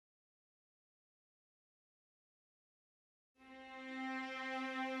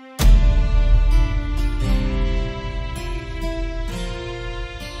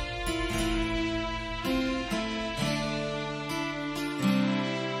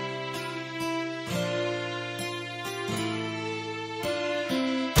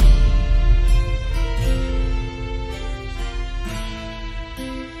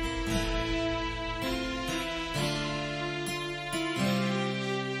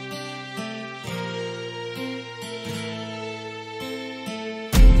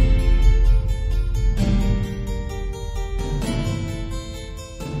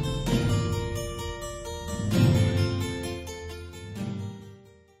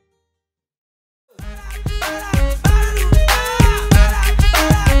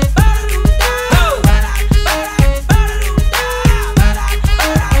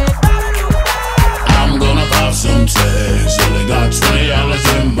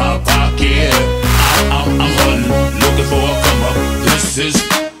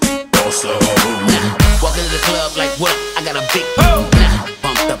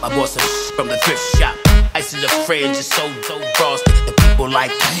fridge is so frosty. The people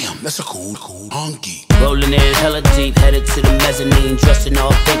like, damn, that's a cool hunky. Rolling in hella deep, headed to the mezzanine, dressed in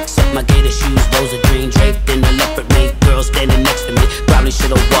all pink, except my gator shoes, rose of green, draped in a leopard mink. Girl standing next to me, probably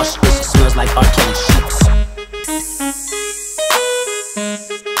should've washed this. It smells like R. Kelly sheets.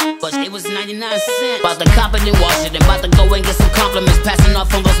 But it was 99 cents. About to cop it and wash it, and about to go and get some compliments. Passing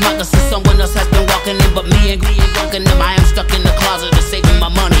off on those moccasins, someone else has been walking in, but me and drunken them. I am stuck in the closet and saving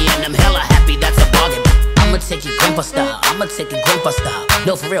my money, and I'm hella happy, that's a bargain. I'ma take it grandpa style, I'ma take it grandpa style.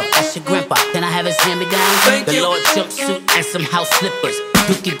 No, for real, that's your grandpa. Can I have his hand-me-down? The Lord jumpsuit and some house slippers.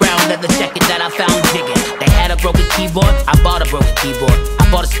 Dookie brown leather jacket that I found digging. They had a broken keyboard, I bought a broken keyboard. I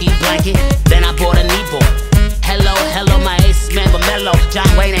bought a ski blanket, then I bought a kneeboard. Hello, my ace man, but mellow. John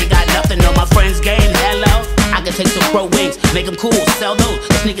Wayne ain't got nothing on my friend's game, hello. I can take some pro wings, make them cool, sell those.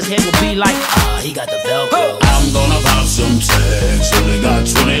 The sneakers here will be like, he got the Velcro. I'm gonna pop some tags, only got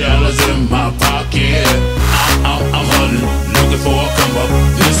 $20 in my pocket. I'm hunting, looking for a come up.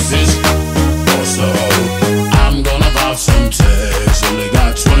 This is also. I'm gonna pop some tags, only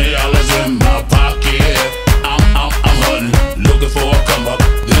got $20 in my pocket. I'm hunting, looking for a come up.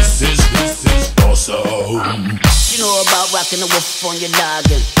 This is also. You know about rocking the wolf on your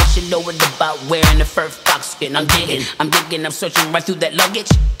noggin. What you know it about wearing the fur fox skin. I'm digging, I'm searching right through that luggage.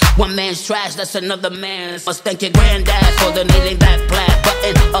 One man's trash, that's another man's. Must thank your granddad for the needing that plaid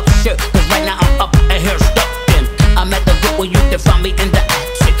button up shirt. Cause right now I'm up and here stuck in. I'm at the group where you can find me in the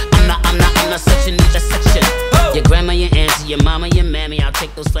action. I'm not such an intersection. Your grandma, your auntie, your mama, your mammy. I'll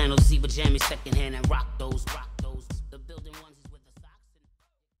take those flannels, see what jammies secondhand and rock those. The building ones is with the socks.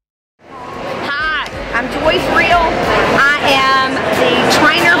 Hi, I'm Joyce Real. I am the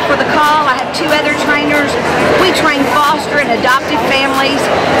trainer for the call. I have two other trainers. We train foster and adoptive families.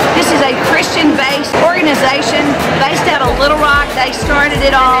 This is a Christian-based organization based out of Little Rock. They started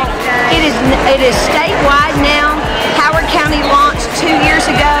it all. It is statewide now. Howard County launched 2 years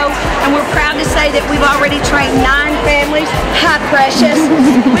ago, and we're proud to say that we've already trained 9 families. Hi, Precious.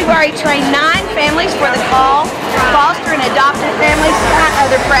 We've already trained 9 families for the call, foster and adoptive families. Hi,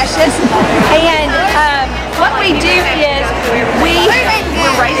 other Precious. And what we do is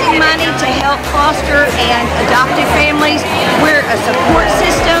we're raising money to help foster and adoptive families. We're a support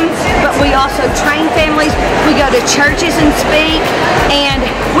system, but we also train families. We go to churches and speak, and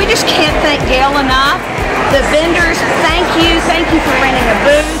we just can't thank Gail enough. The vendors, thank you for renting a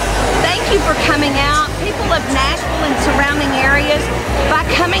booth. Thank you for coming out. People of Nashville and surrounding areas, by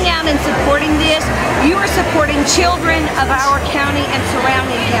coming out and supporting this, you are supporting children of our county and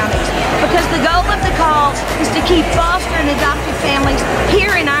surrounding counties. Because the goal of the call is to keep foster and adoptive families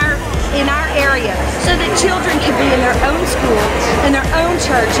here in our area so that children can be in their own school, in their own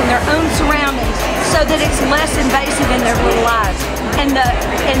church, in their own surroundings, so that it's less invasive in their little lives. And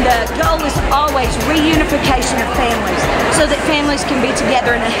the goal is always reunification of families so that families can be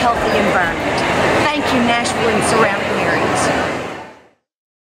together in a healthy environment. Thank you, Nashville and surrounding areas.